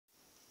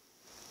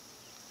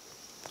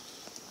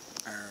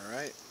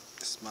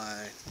is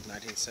my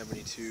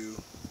 1972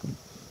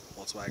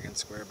 Volkswagen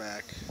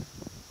Squareback.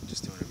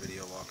 Just doing a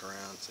video walk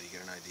around so you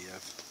get an idea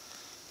of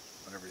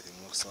what everything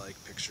looks like.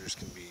 Pictures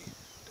can be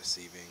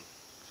deceiving,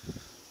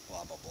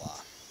 blah blah blah.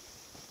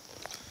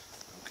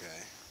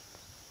 Okay.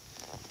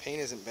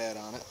 Paint isn't bad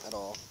on it at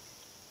all.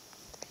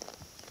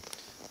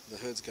 The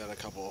hood's got a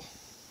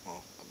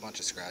bunch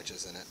of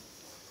scratches in it,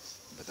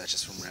 but that's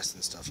just from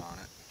resting stuff on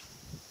it.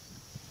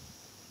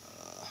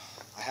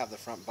 I have the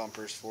front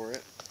bumpers for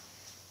it.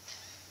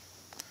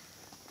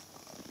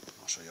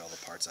 I'll show you all the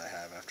parts I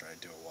have after I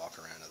do a walk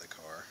around of the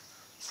car.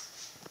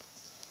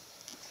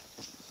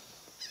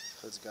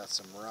 Hood's got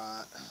some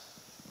rot.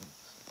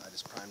 I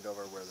just primed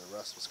over where the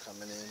rust was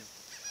coming in.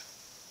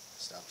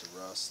 Stopped the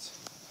rust.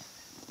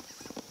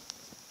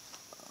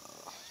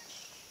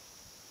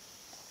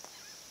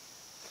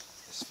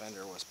 This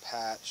fender was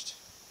patched.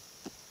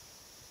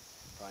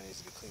 Probably needs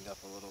to be cleaned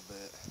up a little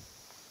bit.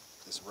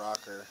 This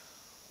rocker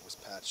was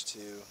patched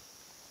too.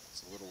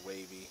 It's a little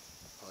wavy.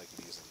 Probably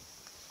could use a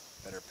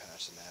better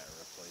patch than that, or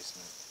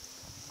replacement.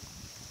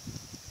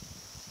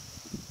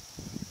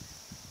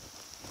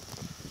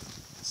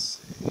 Let's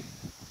see.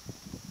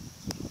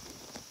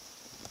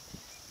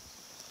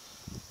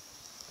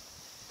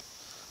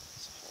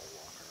 It's a whole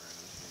walk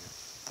around here.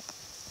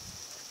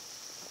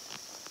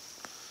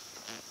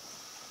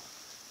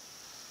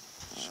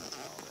 Show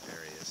you all the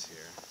areas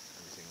here.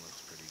 Everything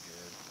looks pretty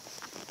good.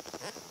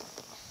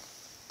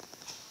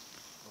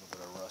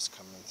 Rust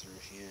coming through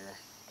here.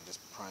 I just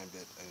primed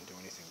it. I didn't do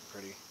anything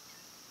pretty.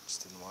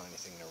 Just didn't want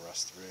anything to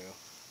rust through.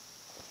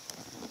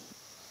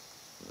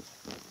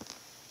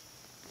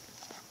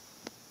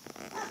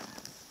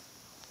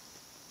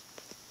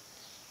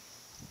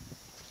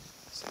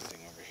 Same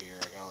thing over here.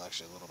 I got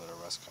actually a little bit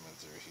of rust coming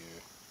through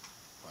here.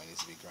 Probably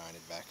needs to be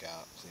grinded back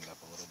out, cleaned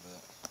up a little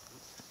bit.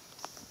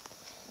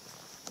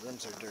 The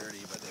rims are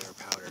dirty, but they are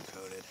powder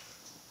coated.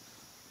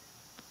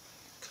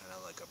 Kind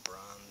of like a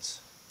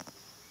bronze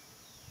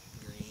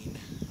green.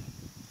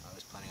 I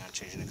was planning on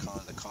changing the color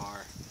of the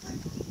car,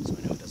 so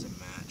I know it doesn't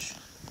match.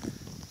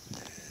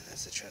 And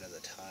that's the tread of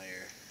the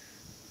tire.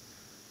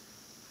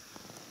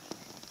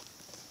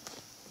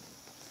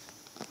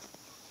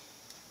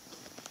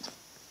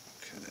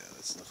 Okay,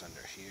 let's look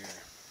under here,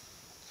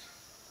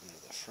 under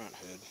the front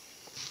hood.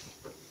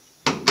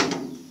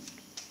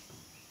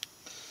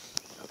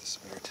 Got the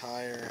spare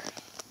tire.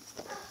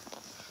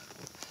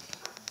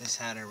 This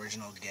had an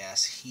original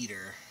gas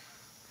heater,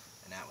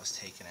 and that was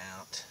taken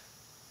out.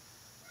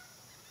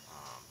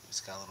 It's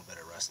got a little bit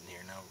of rust in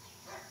here. No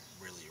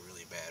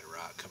really bad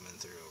rot coming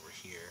through over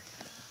here.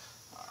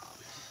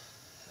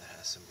 That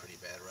has some pretty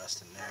bad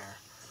rust in there.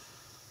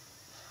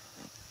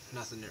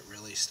 Nothing that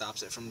really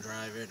stops it from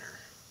driving or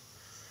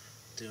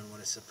doing what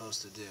it's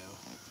supposed to do.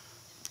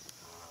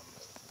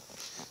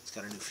 It's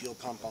got a new fuel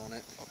pump on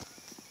it.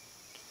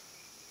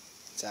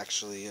 It's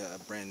actually a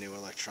brand new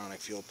electronic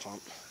fuel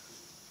pump.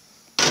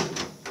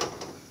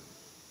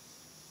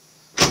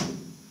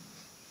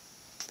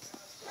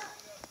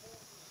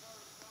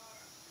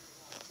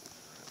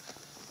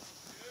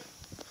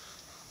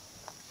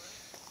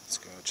 Let's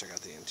go check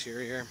out the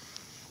interior.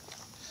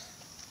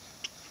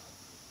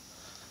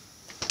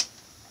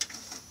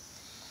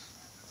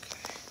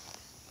 Okay,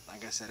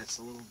 like I said, it's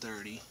a little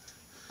dirty.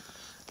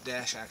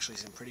 Dash actually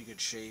is in pretty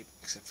good shape,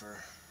 except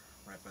for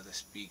right by the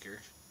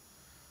speaker.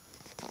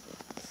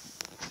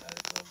 Inside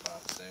the little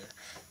box there.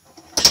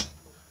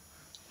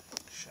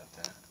 Shut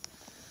that.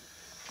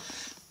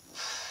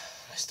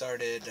 I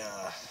started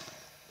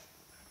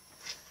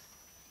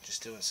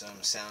just doing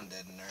some sound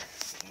deadener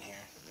in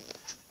here.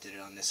 Did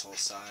it on this whole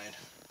side.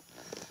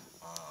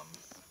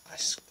 I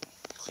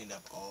cleaned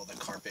up all the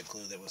carpet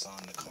glue that was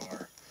on the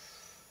car.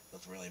 It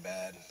looked really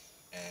bad,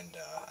 and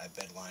I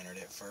bed linered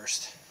it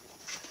first.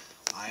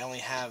 I only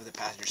have the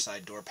passenger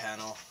side door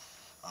panel,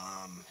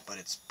 but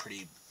it's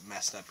pretty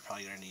messed up. You're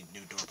probably going to need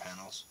new door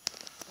panels.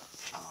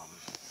 I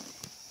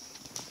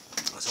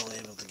was only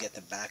able to get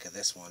the back of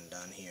this one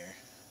done here.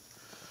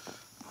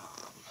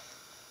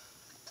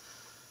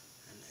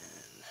 And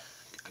then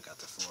I got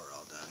the floor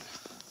all done.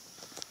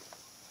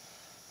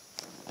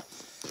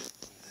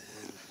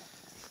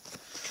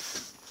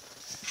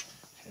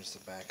 Here's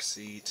the back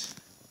seat.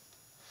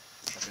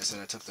 Like I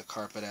said, I took the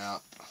carpet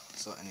out,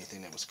 so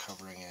anything that was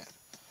covering it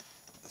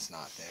is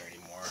not there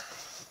anymore.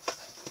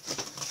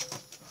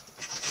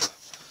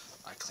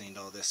 I cleaned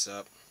all this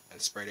up and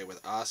sprayed it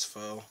with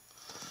Osfo,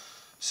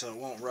 so it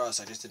won't rust.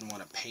 I just didn't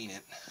want to paint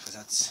it, because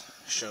that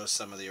shows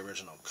some of the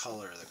original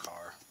color of the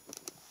car.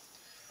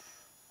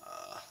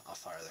 I'll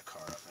fire the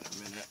car up in a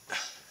minute.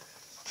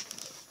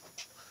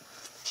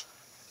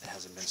 It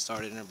hasn't been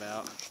started in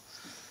about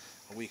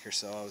a week or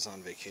so. I was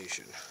on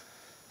vacation.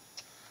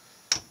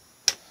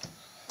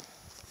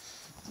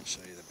 I'll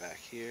show you the back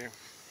here.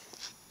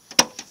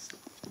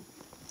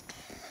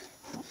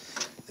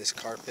 This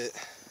carpet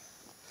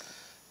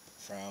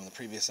from the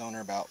previous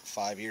owner about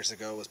 5 years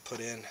ago was put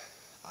in.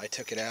 I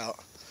took it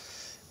out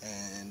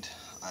and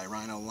I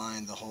rhino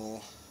lined the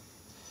whole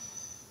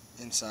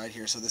inside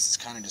here, so this is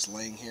kind of just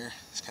laying here.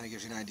 This kind of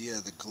gives you an idea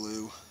of the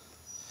glue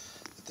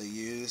that they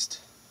used.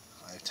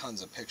 I have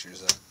tons of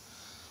pictures of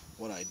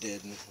what I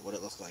did and what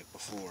it looked like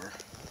before.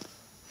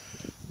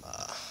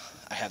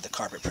 I have the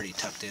carpet pretty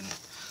tucked in,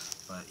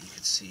 but you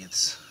can see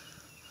it's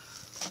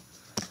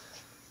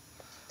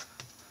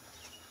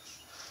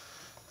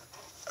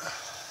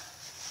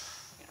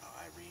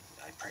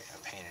I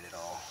painted it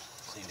all,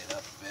 cleaned it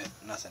up a bit,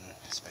 nothing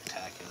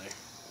spectacular.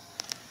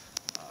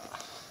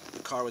 The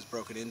car was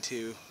broken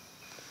into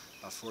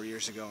about 4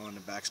 years ago, and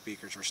the back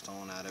speakers were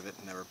stolen out of it.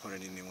 Never put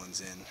any new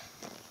ones in,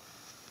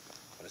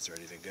 but it's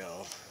ready to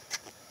go.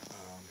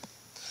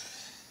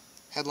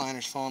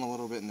 Headliner's falling a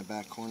little bit in the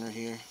back corner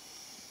here.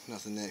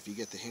 Nothing that, if you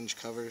get the hinge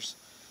covers,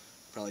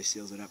 probably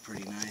seals it up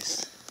pretty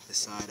nice. This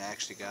side I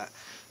actually got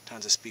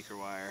tons of speaker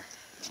wire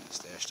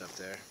stashed up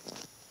there.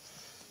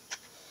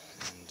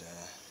 And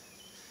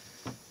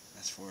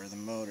as for the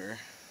motor,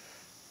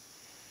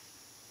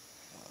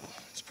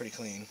 it's pretty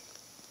clean.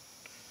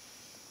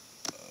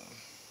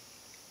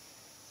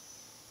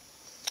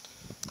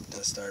 It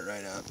does start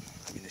right up.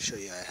 I mean, to show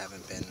you,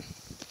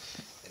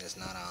 it is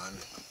not on.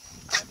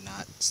 I have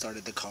not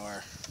started the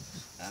car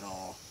at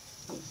all.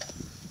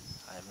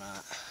 I have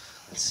not,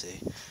 let's see,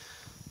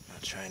 I'm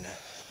not trying to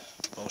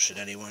bullshit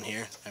anyone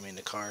here. I mean,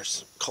 the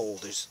car's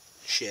cold as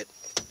shit.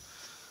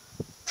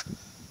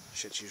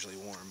 Shit's usually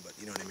warm, but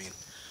you know what I mean.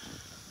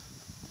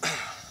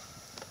 Alright,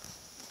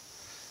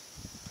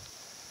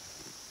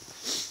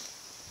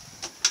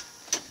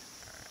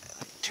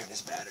 let me turn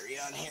this battery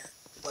on here.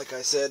 Like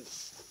I said,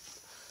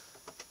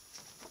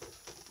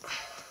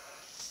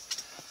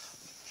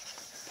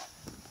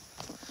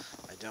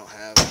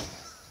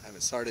 I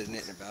haven't started in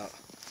it in about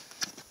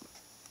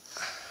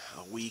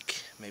a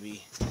week,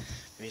 maybe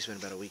it's been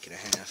about a week and a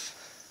half.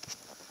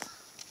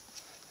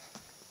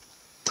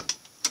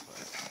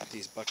 But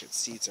these bucket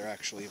seats are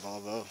actually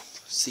Volvo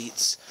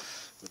seats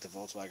with the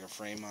Volkswagen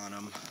frame on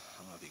them. I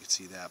don't know if you can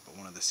see that, but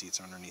one of the seats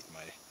are underneath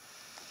my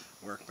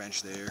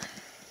workbench there.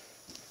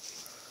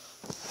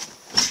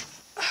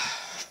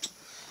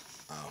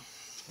 Oh,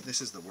 this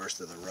is the worst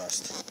of the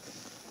rust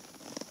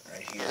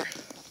right here.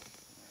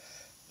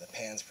 The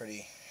pan's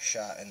pretty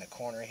shot in the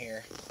corner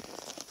here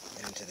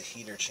and into the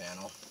heater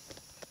channel,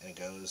 and it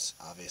goes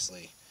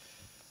obviously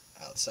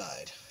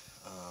outside.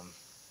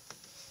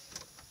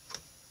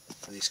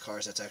 For these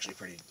cars, that's actually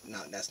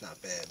that's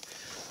not bad.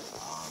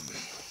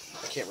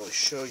 I can't really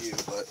show you,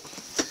 but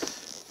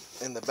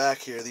in the back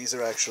here, these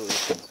are actually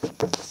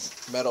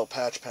metal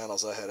patch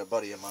panels. I had a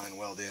buddy of mine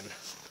weld in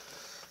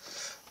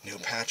new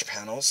patch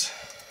panels.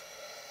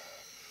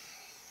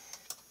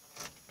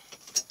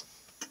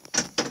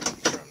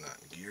 Make sure I'm not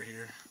in gear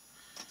here.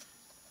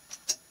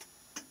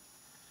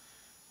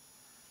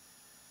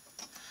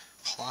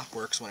 Clock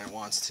works when it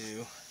wants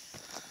to.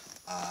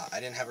 I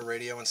didn't have a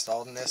radio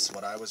installed in this.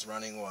 What I was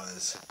running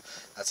was,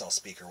 that's all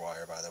speaker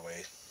wire, by the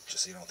way,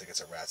 just so you don't think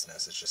it's a rat's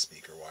nest, it's just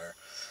speaker wire.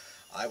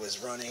 I was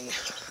running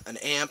an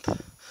amp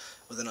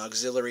with an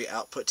auxiliary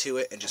output to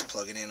it and just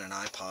plugging in an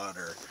iPod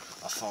or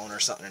a phone or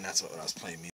something, and that's what I was playing music.